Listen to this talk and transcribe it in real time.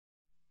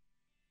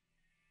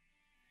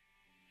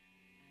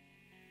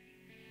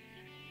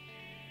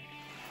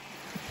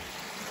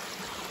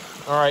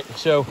All right,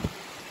 so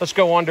let's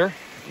go under.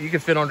 You can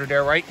fit under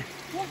there, right?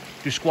 Yeah.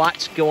 Do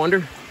squats, go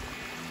under.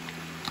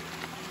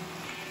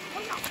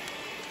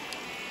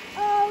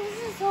 Oh,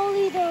 this is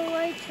only the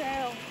right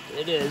trail.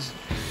 It is.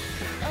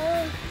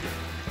 I'm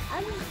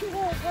just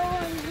gonna go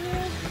on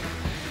here.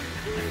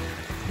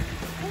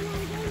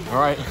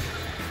 All right,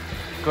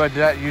 go ahead,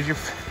 do that. Use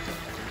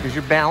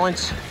your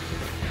balance.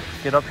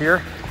 Get up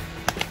here.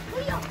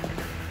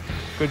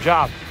 Good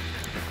job.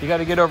 You got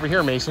to get over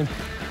here, Mason.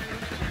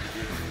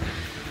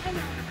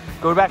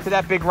 Go back to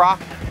that big rock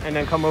and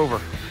then come over.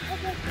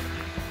 Okay.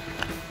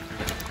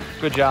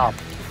 Good job.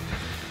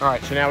 All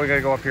right, so now we got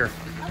to go up here.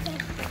 Okay.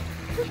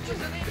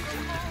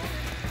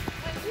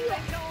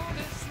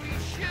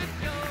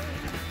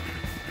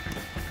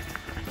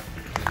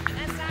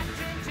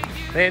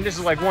 Man, this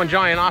is like one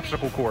giant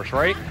obstacle course,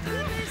 right?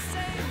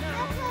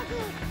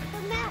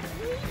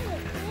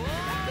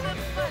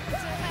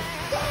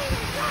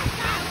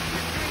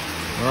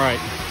 All right.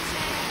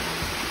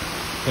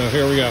 So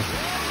here we go.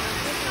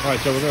 All right,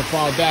 so we're gonna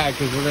follow Dad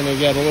because we're gonna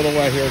get a little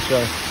wet here.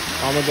 So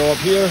I'm gonna go up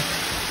here,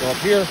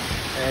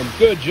 and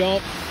good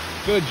jump,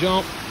 good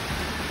jump.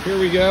 Here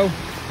we go.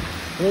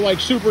 We're like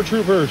super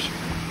troopers.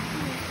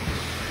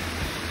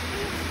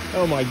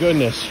 Oh my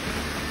goodness.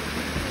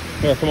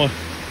 Here, come on.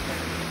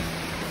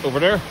 Over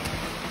there.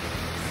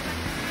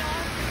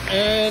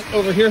 And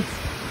over here.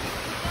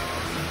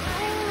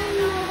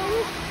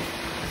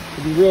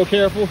 Be real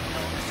careful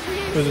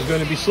because it's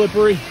going to be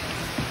slippery.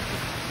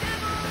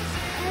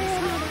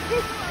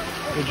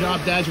 Good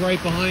job, Dad's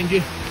right behind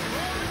you.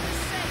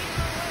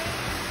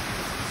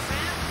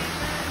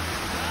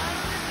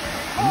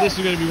 And this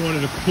is going to be one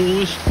of the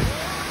coolest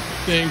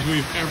things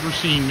we've ever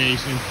seen,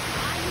 Mason.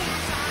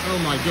 Oh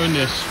my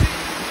goodness.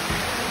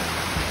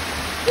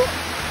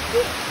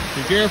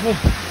 Be careful.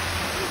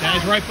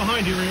 Dad's right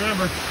behind you,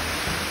 remember.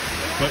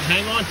 But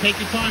hang on, take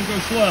your time, go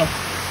slow.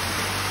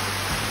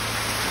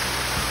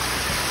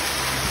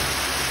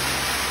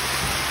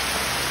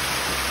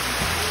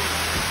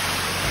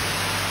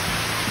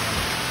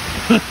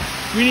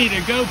 We need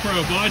a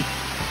GoPro, bud.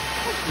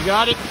 You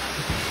got it?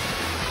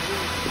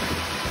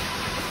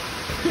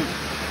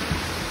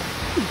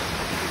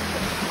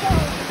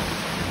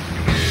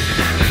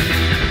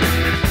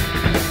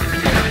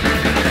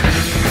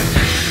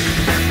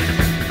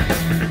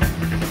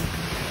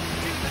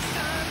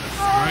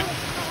 Alright.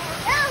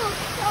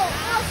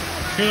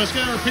 Okay, let's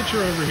get our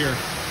picture over here.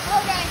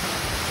 Okay.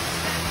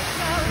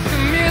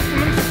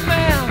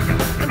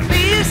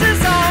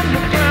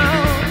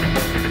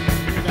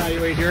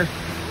 Evaluate here.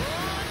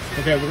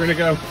 Okay, we're gonna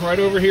go right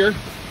over here.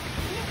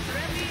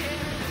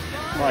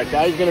 All right,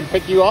 Daddy's gonna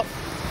pick you up,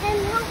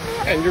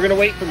 and you're gonna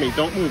wait for me.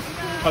 Don't move.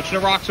 Touch the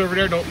rocks over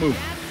there. Don't move.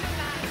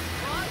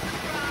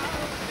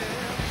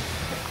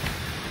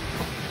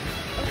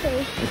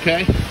 Okay.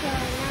 Okay.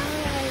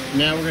 So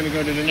Now we're gonna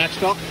go to the next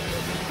stop.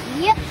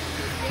 Yep.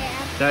 Yeah.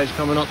 Daddy's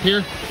coming up here.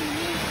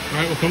 All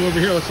right, we'll come over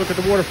here. Let's look at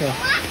the waterfall.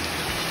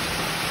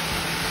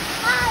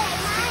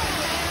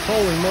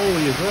 Holy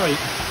moly is right.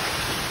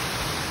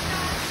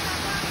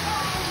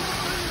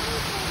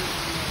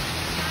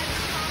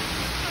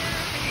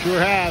 Sure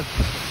has.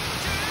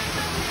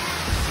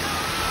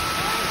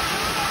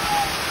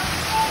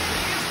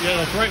 Yeah,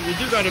 that's right. We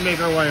do got to make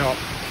our way up.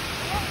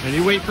 And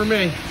you wait for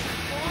me.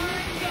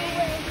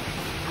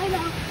 I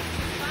know.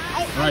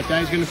 All right,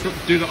 Dad's going to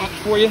do the ups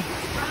for you.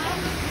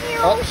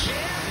 Ups.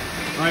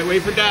 All right,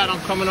 wait for Dad.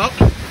 I'm coming up.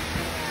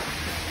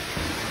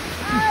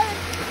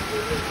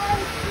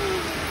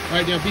 All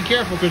right, now be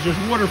careful because there's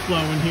water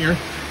flowing here.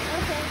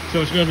 Okay.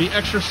 So it's going to be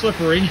extra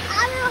slippery.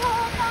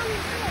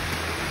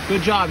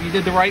 Good job. You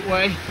did the right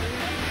way.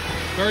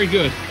 Very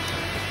good.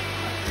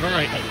 All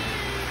right.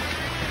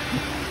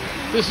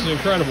 This is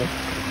incredible.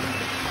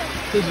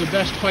 This is the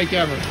best hike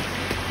ever.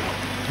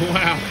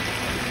 Wow.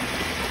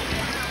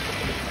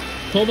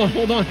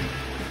 Hold on.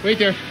 Wait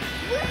there.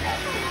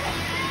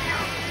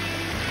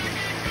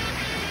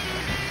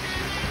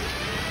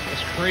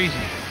 That's crazy.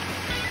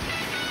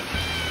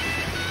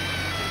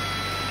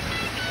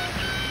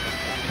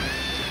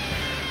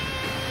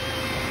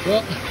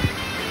 Well,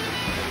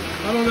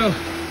 I don't know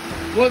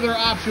what other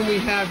option we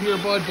have here,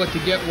 bud, but to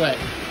get wet.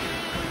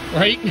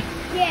 Right?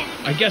 Yeah.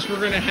 I guess we're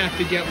going to have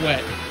to get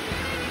wet.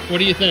 What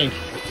do you think?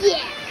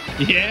 Yeah.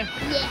 Yeah?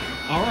 Yeah.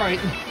 All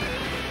right.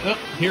 Well,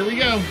 here we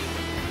go.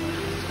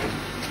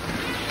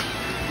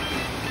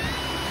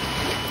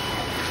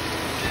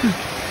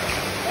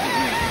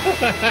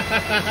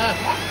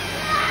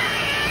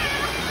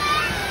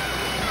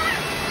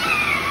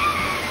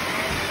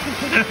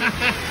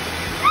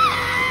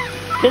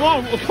 Come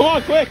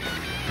on, quick.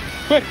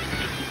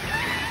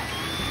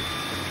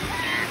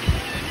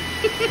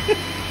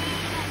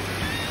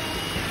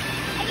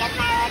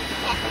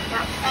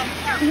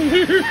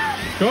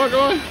 Come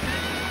on.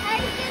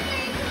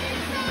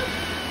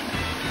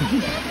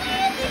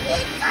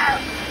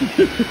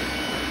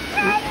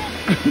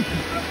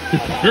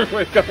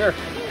 Wait, come here.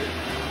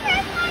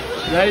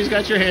 Daddy's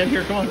got your hand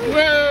here. Come on.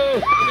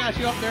 Whoa! I got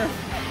you up there.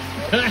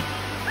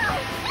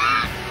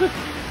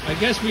 I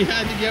guess we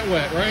had to get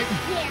wet, right?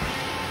 Yeah.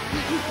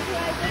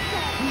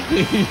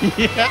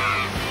 Yeah.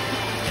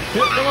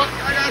 Here, come on,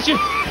 I got you.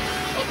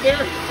 Up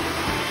there.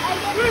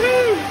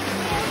 Woohoo!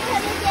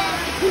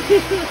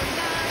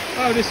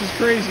 Oh, this is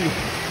crazy.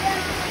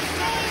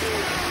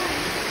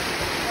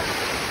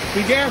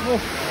 Be careful.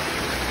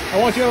 I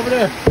want you over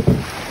there.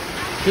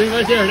 See,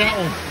 right there, that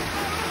one.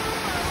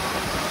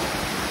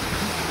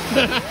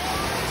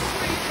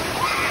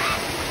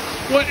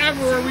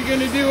 Whatever are we going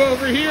to do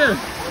over here?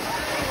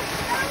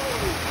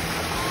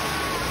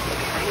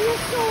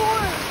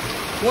 Dinosaur.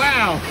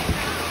 Wow.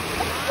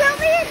 It's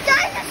probably a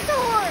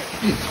dinosaur.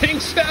 You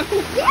think so?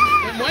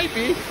 Yeah. It might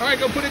be. All right,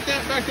 go put it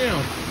back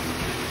down.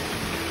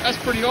 That's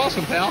pretty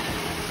awesome, pal.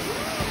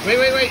 Wait,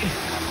 wait, wait.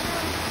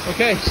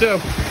 Okay, so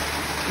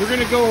we're going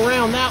to go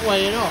around that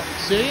way and up.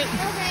 See it?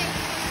 Okay.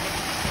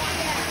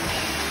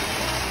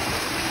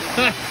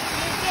 Ha.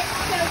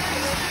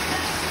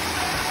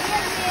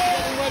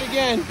 Yeah. Wet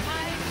again.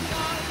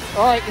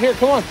 All right, here,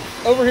 come on.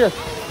 Over here.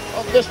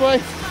 Up this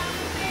way.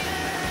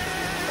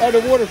 Oh,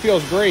 the water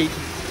feels great.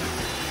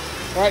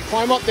 All right,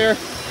 climb up there.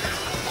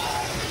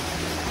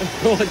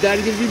 Come on,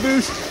 Daddy gives you a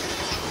boost.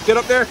 Get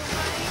up there.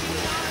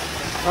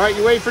 All right,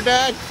 you wait for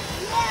Dad?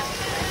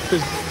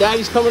 Because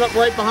Daddy's coming up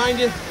right behind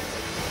you.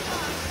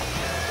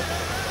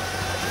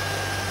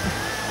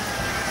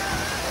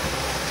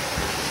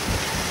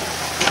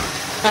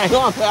 Hang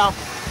on, pal.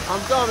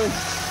 I'm coming.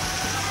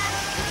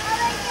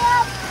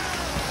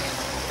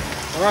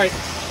 All right,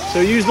 so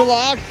use the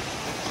log.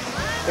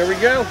 There we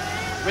go.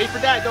 Wait for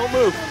Dad, don't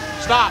move.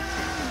 Stop.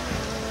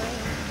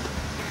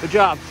 Good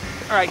job.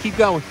 All right, keep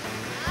going.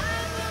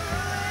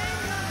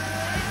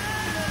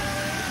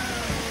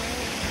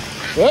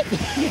 What?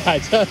 Yeah, I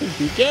tell you,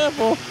 be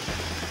careful.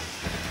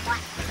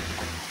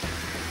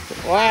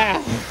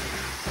 Wow.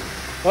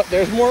 Oh,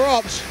 there's more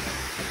ups.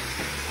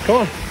 Come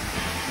on.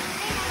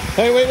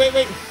 Hey, wait, wait,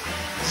 wait.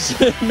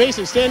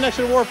 Mason, stand next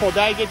to the waterfall.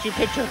 Daddy, get you a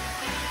picture.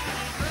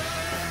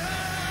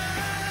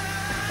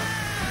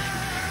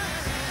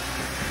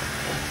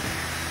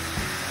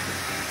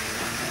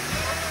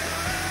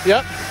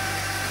 Yep.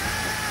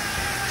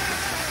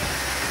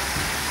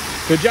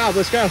 Good job.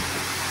 Let's go.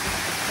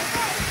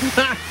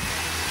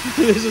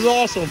 This is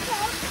awesome.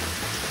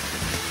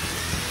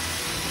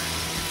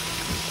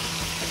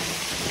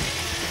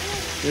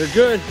 You're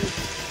good.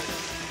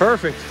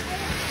 Perfect.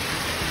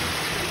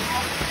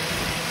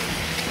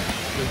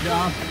 Good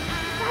job.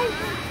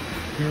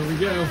 Here we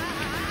go.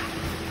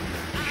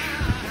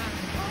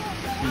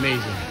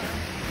 Amazing.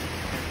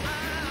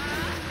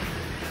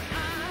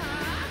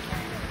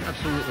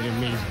 Absolutely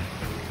amazing.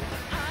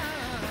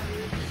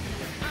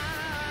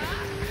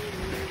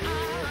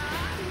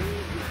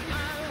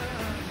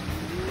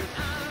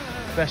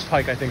 Best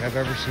hike I think I've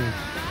ever seen.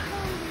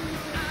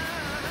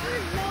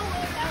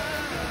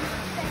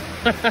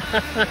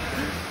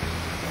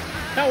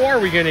 How are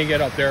we gonna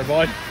get up there,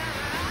 bud?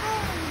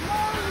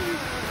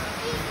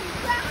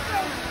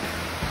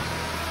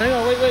 Hang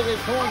on, wait, wait, wait.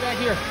 Come on back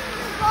here.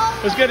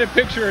 Let's get a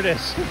picture of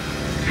this.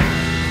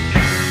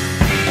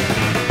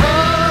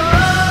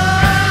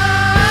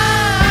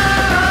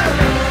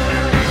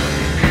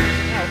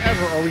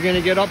 However, are we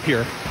gonna get up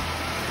here?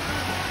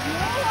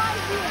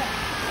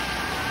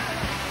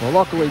 Well,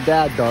 luckily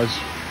Dad does.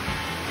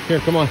 Here,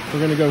 come on.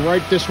 We're gonna go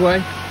right this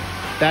way.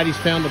 Daddy's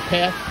found the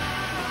path.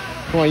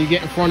 Come on, you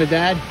get in front of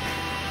Dad.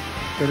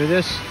 Go to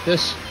this.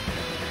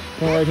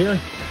 Come on, right here.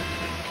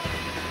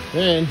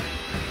 Then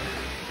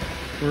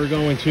we're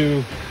going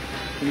to,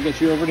 let me get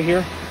you over to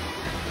here.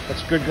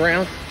 That's good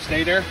ground.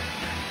 Stay there.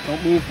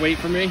 Don't move. Wait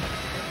for me.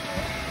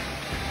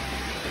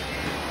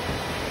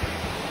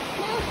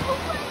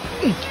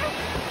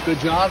 Good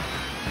job.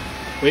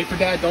 Wait for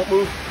Dad. Don't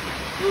move.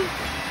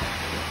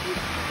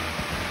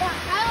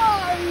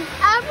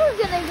 I'm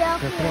gonna go.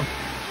 Here, come on.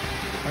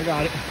 I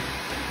got it.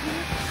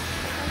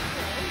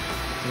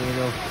 Here we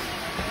go.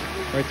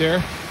 Right there.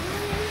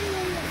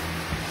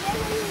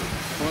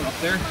 Come on, up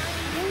there.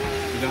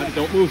 You got it.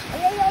 Don't move.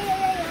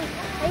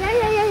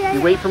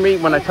 You wait for me.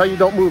 When I tell you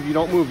don't move, you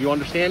don't move. You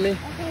understand me?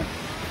 Okay.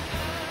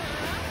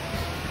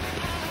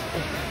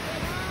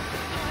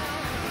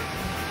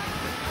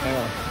 Hang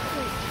on.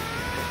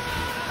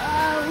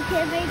 We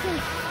can't make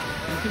it.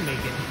 You can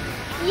make it.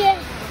 Yeah.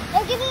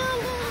 Look at it.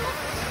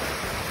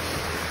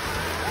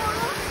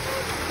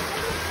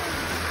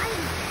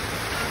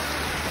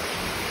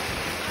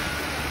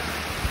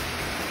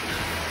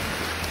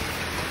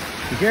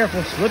 Be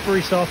careful,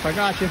 slippery stuff. I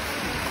got you.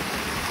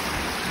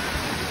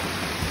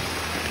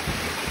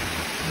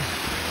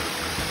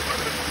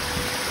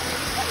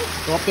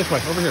 Go up this way,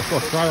 over here. Go,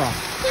 dry rock.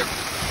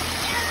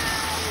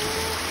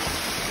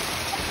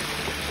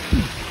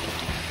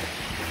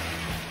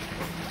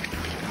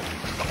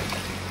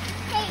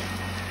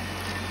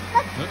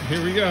 Oh,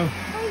 here we go.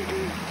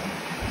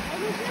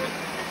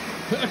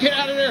 Get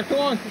out of there, come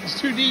on. It's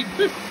too deep.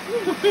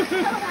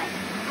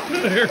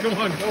 Here, come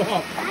on, go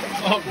up.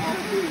 Up.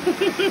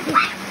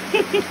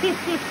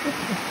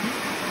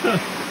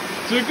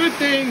 It's a good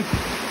thing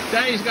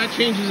Daddy's got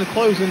changes of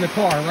clothes in the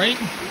car, right?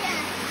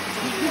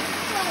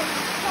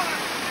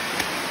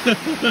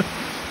 Yeah.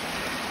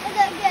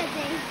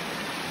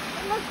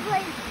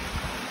 like,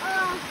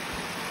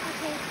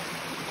 okay.